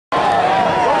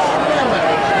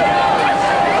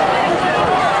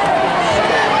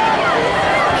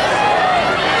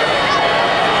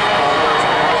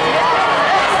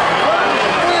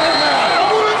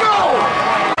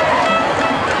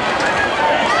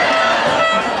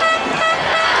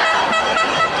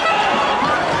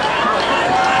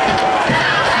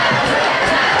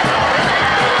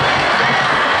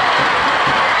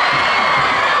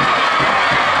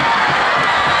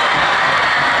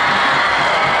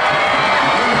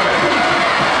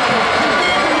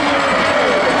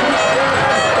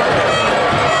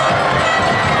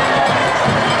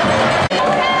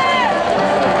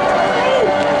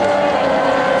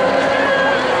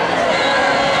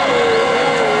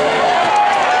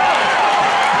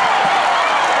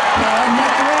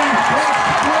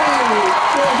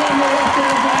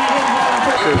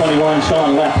31,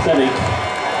 Sean Lapsetti.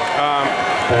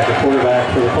 Back at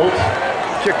quarterback for the Colts.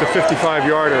 Kicked a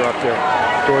 55-yarder up there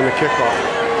during the kickoff.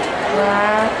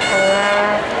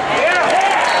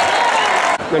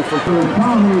 Then from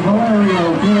Tommy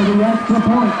Valerio for the extra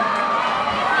point.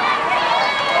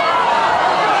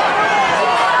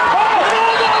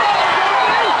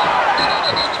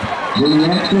 The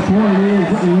extra point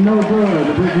is no good.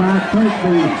 The Big Mac takes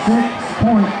the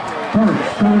 6-point first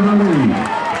quarter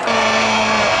lead.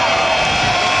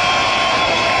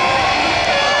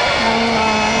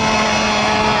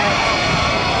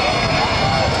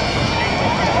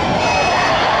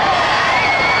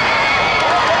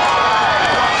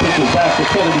 Pitches back to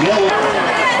Kevin Gill.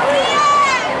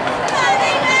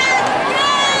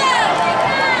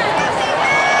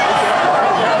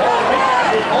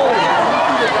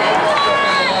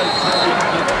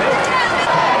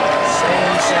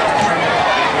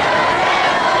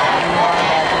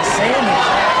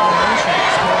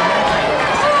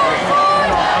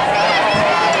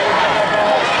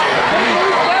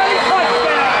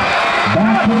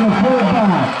 Back to the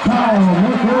fullback,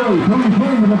 mcwreath, who's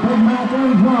into the Big Mac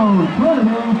end zone,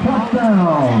 trinity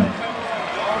touchdown.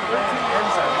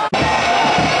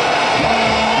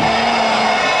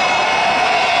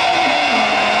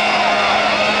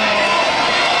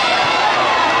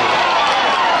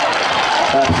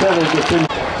 Seven gets in.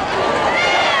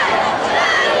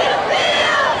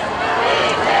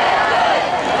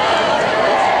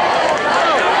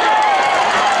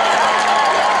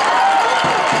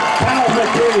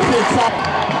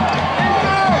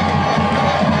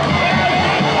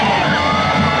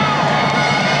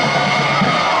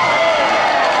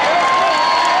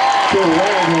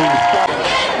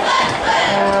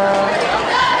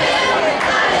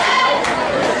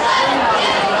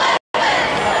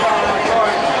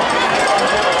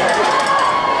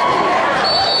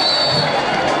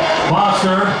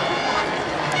 Foster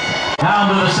down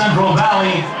to the Central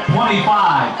Valley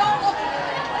 25.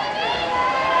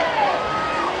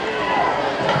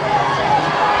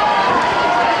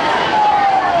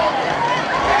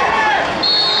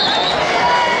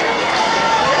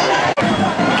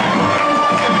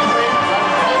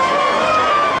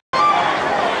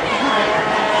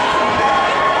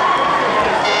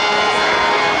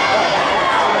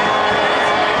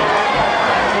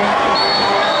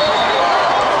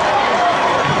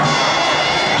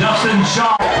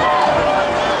 Shaw.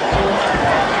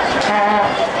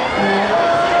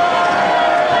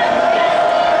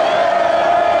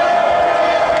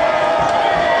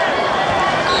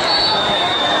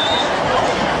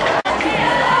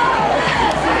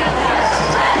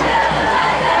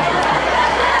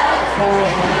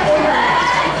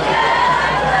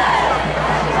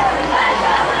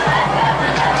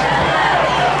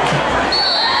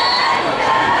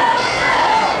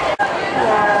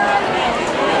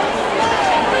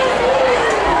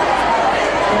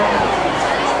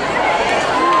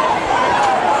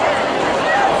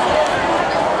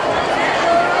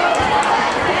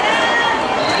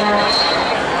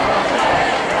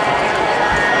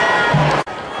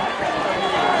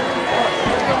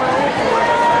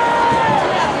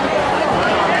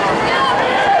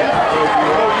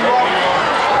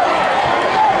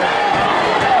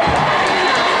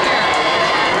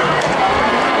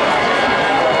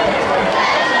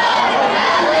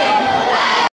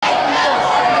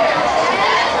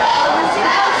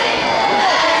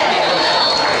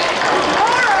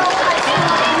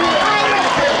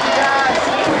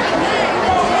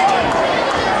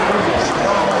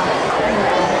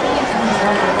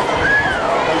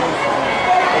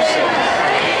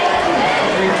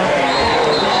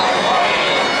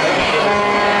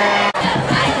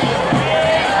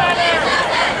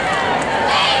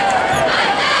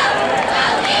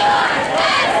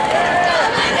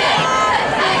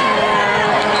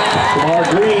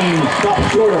 Stop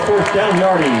short of first down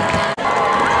yardage.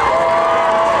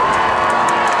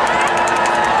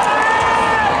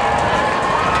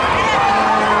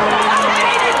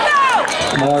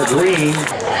 More Green.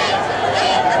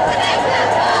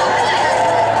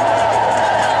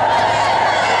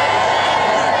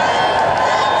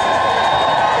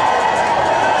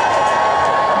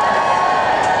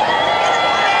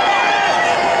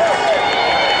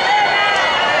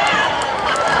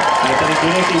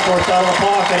 Trinity forced out of the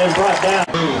pocket and brought down.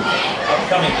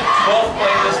 Upcoming the 12th play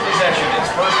of this possession.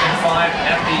 It's 1st and 5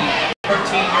 at the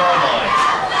 13-yard line.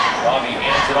 Robbie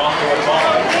hands it off to a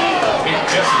ball. It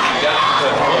just got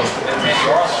close to the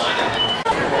 10-yard line.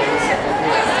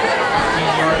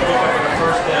 15-yard goal for the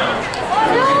first down.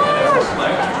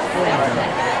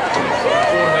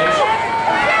 Formation.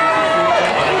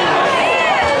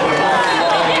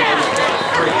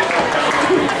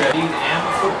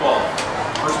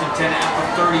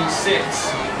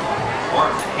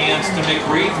 Martin hands to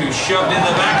McWreath, who's shoved in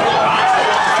the back.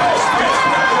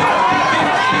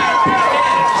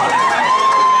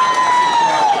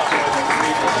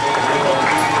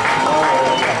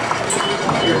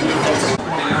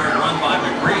 Run by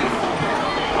McWreath.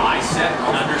 High set,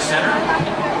 under center.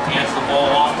 Hands the ball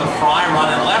off to Fry,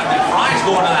 running left, and Fry's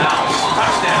going to the house.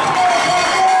 Touchdown.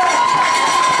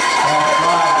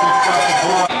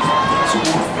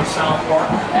 For South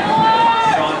Park.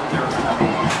 Shot at their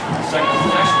second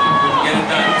possession. Couldn't get it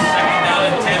done. Second down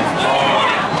and 10 from the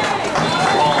 20.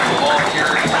 The ball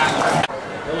carry tackle.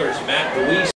 Miller's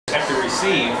mcwreath have to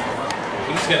receive.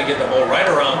 He's going to get the ball right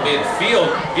around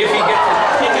midfield. If he gets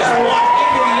his kick is blocked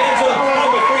into the end zone,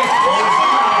 McWreath runs.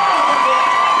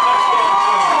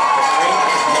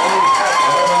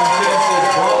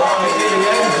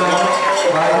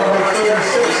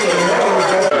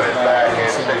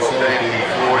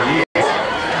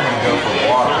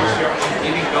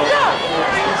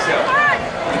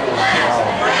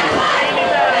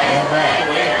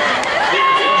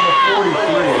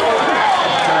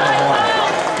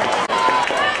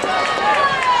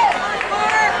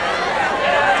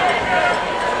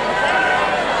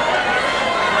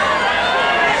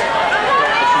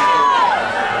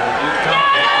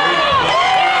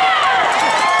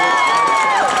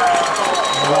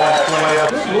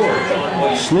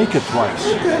 Sneak it twice.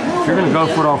 If you're going to go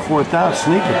for it on fourth down,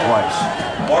 sneak it twice.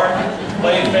 Martin,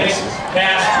 play fake,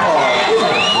 pass.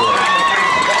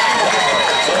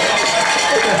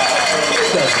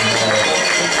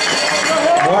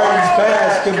 Martin's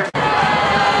pass.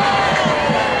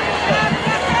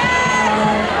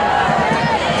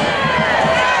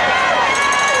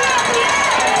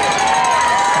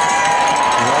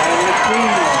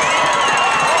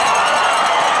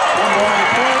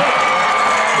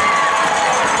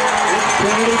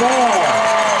 Trinity ball.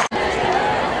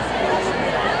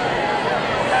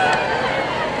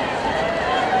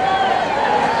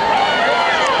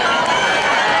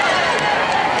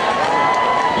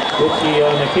 Whiskey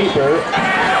on the keeper.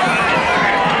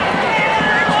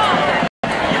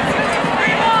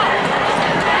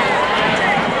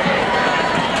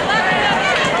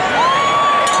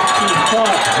 He's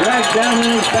caught, dragged down in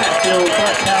his backfield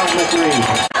by Cal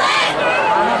McWreath.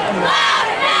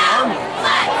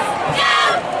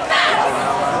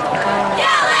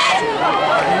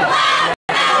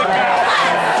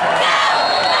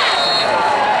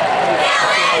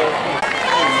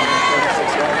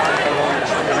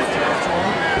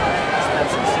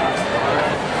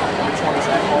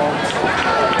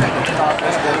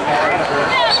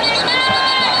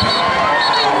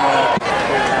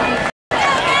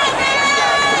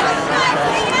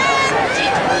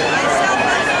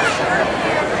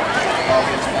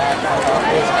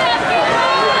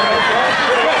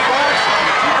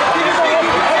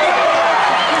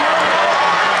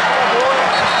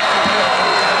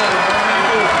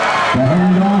 The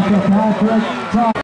handoff to Patrick.